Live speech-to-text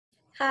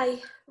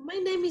Hi, my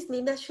name is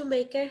Nina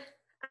Shoemaker.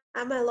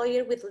 I'm a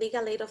lawyer with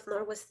Legal Aid of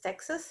Northwest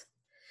Texas.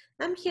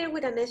 I'm here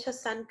with Anesha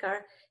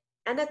Sankar,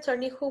 an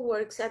attorney who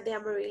works at the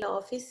Amarillo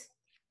office,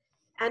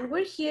 and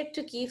we're here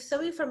to give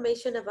some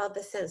information about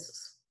the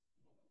census.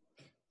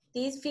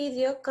 This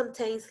video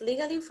contains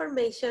legal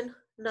information,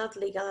 not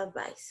legal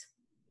advice.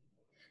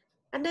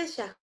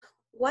 Anesha,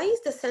 why is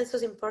the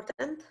census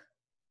important?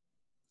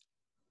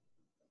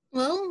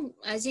 Well,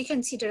 as you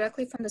can see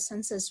directly from the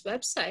census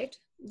website,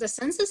 the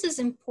census is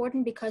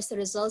important because the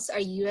results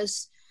are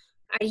used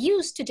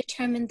to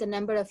determine the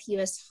number of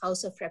U.S.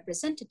 House of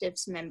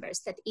Representatives members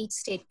that each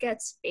state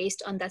gets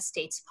based on that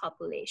state's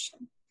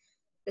population.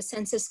 The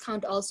census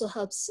count also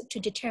helps to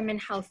determine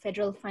how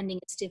federal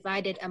funding is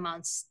divided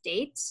among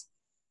states,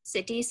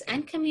 cities,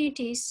 and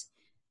communities,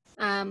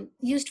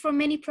 used for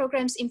many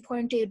programs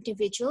important to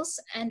individuals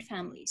and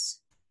families.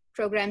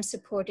 Programs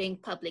supporting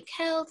public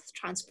health,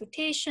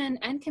 transportation,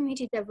 and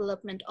community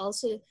development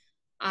also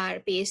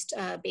are based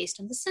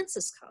on the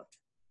census count.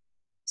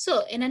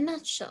 So in a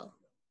nutshell,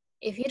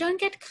 if you don't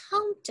get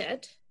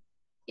counted,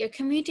 your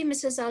community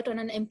misses out on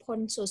an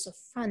important source of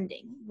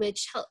funding,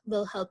 which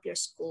will help your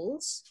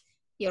schools,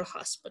 your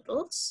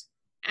hospitals,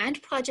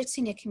 and projects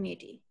in your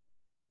community.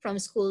 From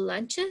school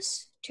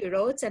lunches to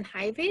roads and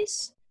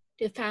highways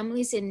to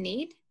families in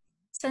need,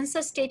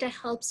 census data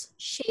helps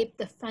shape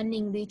the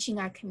funding reaching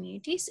our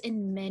communities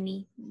in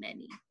many,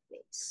 many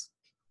ways.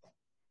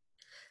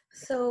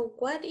 So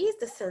what is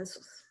the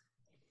census?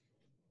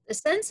 The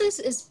census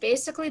is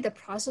basically the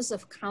process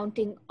of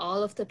counting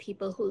all of the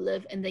people who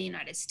live in the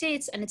United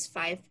States and its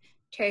 5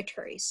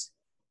 territories.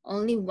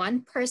 Only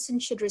one person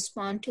should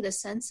respond to the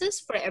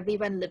census for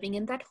everyone living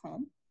in that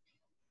home.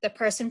 The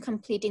person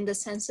completing the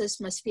census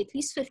must be at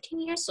least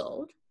 15 years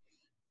old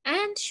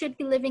and should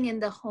be living in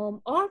the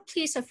home or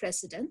place of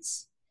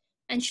residence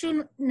and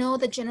should know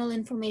the general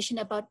information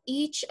about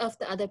each of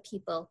the other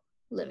people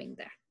living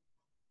there.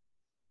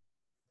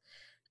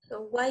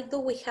 So why do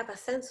we have a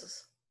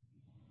census?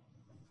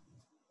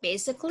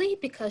 Basically,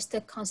 because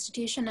the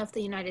Constitution of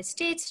the United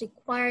States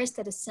requires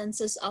that a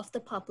census of the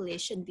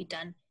population be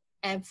done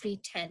every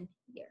 10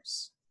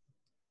 years.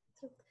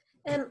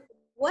 And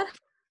what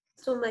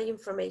happens to my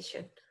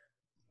information?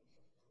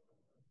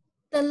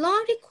 The law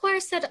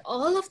requires that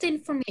all of the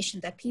information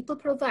that people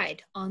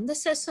provide on the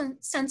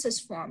census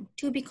form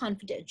to be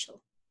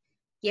confidential.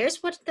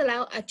 Here's what the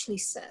law actually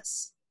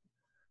says.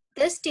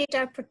 This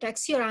data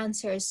protects your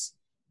answers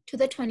to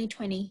the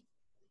 2020.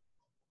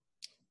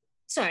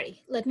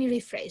 Sorry, let me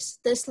rephrase.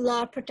 This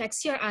law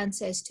protects your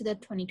answers to the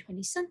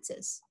 2020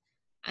 census.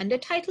 Under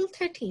Title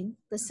 13,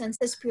 the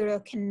Census Bureau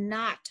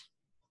cannot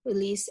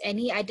release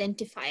any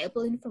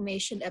identifiable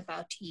information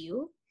about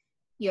you,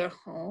 your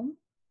home,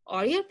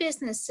 or your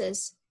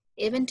businesses,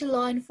 even to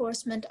law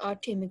enforcement or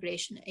to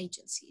immigration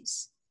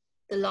agencies.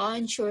 The law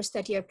ensures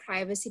that your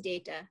private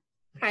data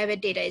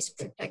is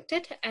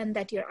protected and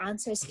that your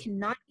answers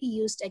cannot be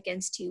used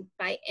against you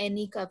by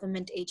any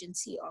government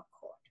agency or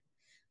court.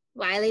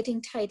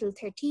 Violating Title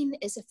 13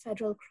 is a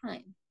federal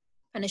crime,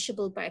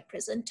 punishable by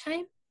prison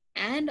time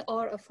and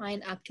or a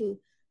fine up to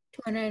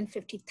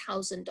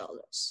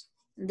 $250,000.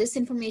 This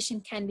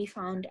information can be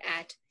found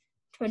at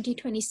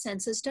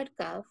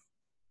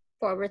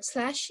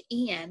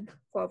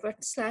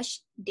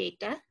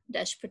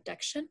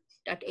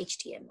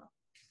 2020census.gov/en/data-protection.html.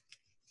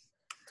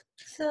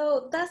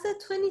 So does the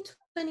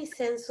 2020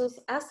 census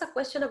ask a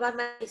question about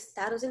my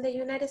status in the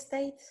United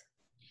States?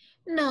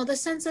 No, the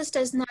census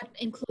does not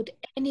include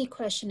any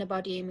question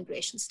about your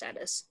immigration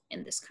status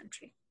in this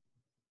country.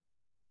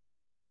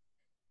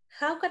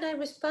 How can I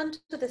respond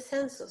to the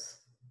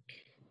census?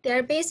 There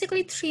are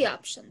basically 3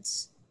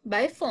 options: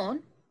 by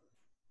phone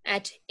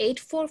at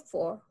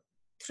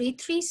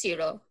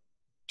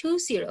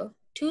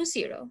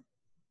 844-330-2020,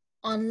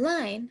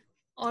 online,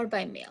 or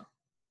by mail.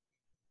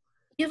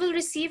 You will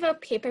receive a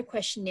paper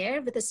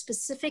questionnaire with a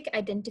specific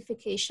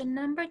identification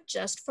number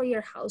just for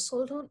your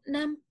household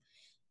name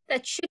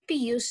that should be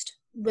used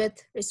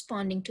with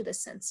responding to the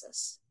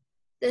census.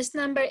 This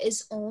number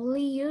is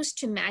only used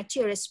to match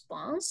your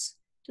response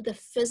to the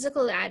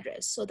physical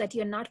address so that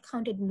you're not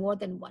counted more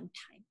than one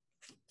time.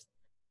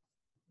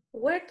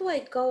 Where do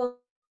I go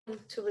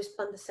to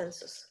respond to the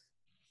census?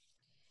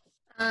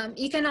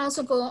 You can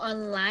also go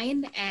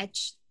online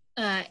at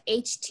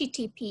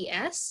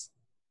https://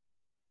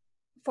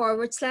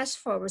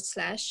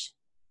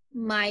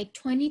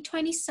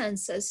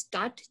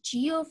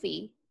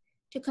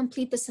 to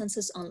complete the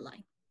census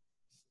online.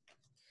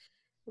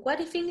 What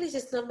if English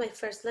is not my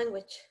first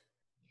language?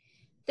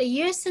 The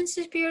U.S.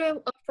 Census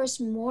Bureau offers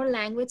more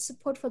language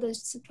support for the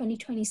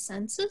 2020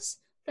 census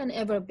than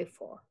ever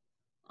before,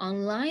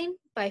 online,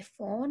 by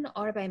phone,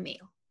 or by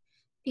mail.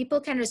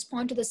 People can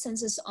respond to the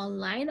census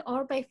online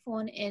or by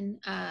phone in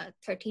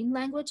 13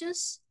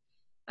 languages.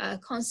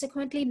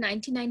 Consequently,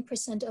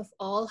 99% of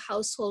all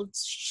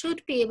households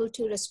should be able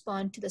to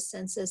respond to the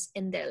census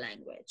in their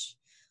language.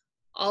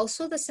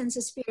 Also, the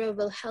Census Bureau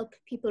will help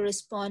people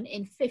respond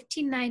in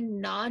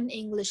 59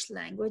 non-English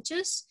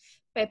languages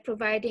by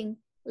providing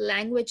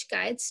language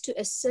guides to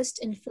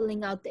assist in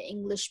filling out the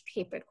English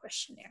paper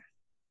questionnaire.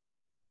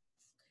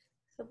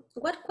 So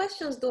what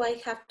questions do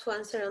I have to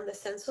answer on the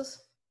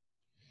census?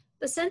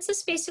 The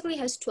census basically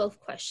has 12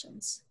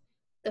 questions.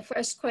 The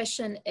first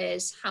question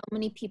is how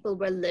many people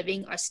were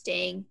living or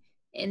staying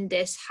in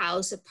this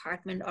house,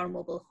 apartment, or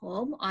mobile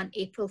home on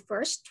April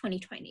 1st,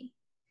 2020.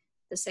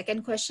 The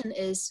second question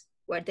is,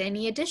 were there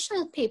any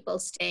additional people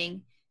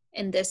staying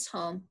in this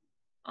home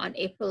on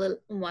April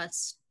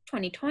 1st,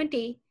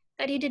 2020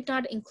 that you did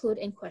not include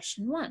in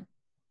question 1?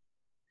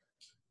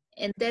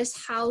 In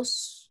this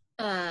house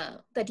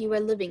that you were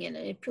living in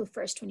on April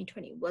 1st,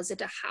 2020, was it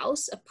a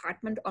house,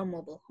 apartment, or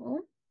mobile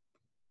home?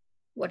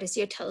 What is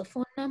your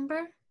telephone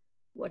number?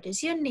 What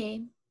is your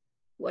name?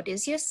 What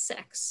is your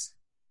sex?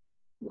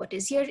 What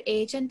is your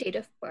age and date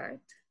of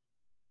birth?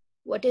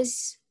 What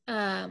is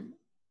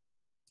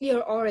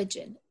your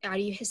origin? Are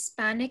you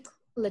Hispanic,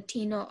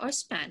 Latino, or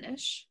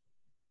Spanish?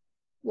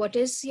 What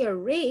is your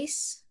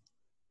race?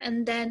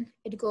 And then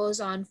it goes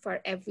on for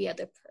every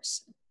other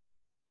person.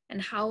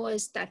 And how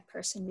is that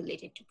person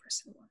related to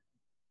person 1?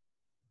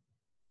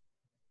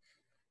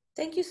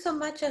 Thank you so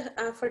much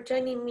for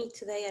joining me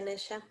today,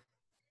 Anesha.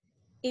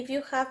 If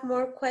you have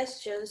more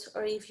questions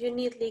or if you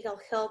need legal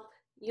help,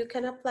 you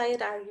can apply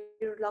it at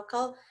your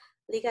local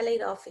legal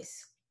aid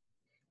office.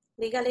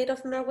 Legal Aid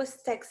of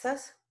Northwest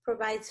Texas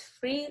provides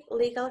free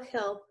legal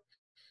help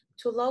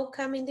to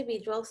low-income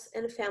individuals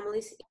and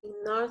families in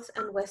North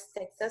and West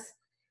Texas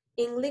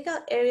in legal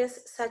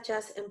areas such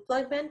as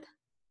employment,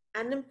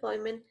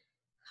 unemployment,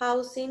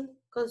 housing,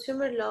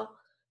 consumer law,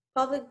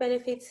 public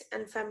benefits,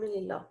 and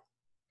family law.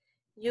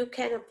 You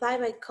can apply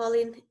by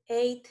calling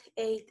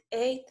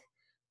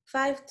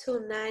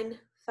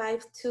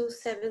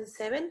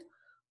 888-529-5277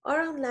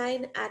 or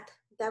online at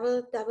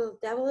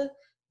www.lanwt.org.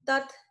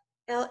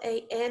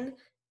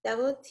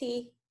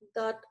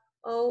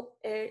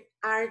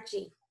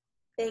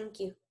 Thank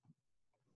you.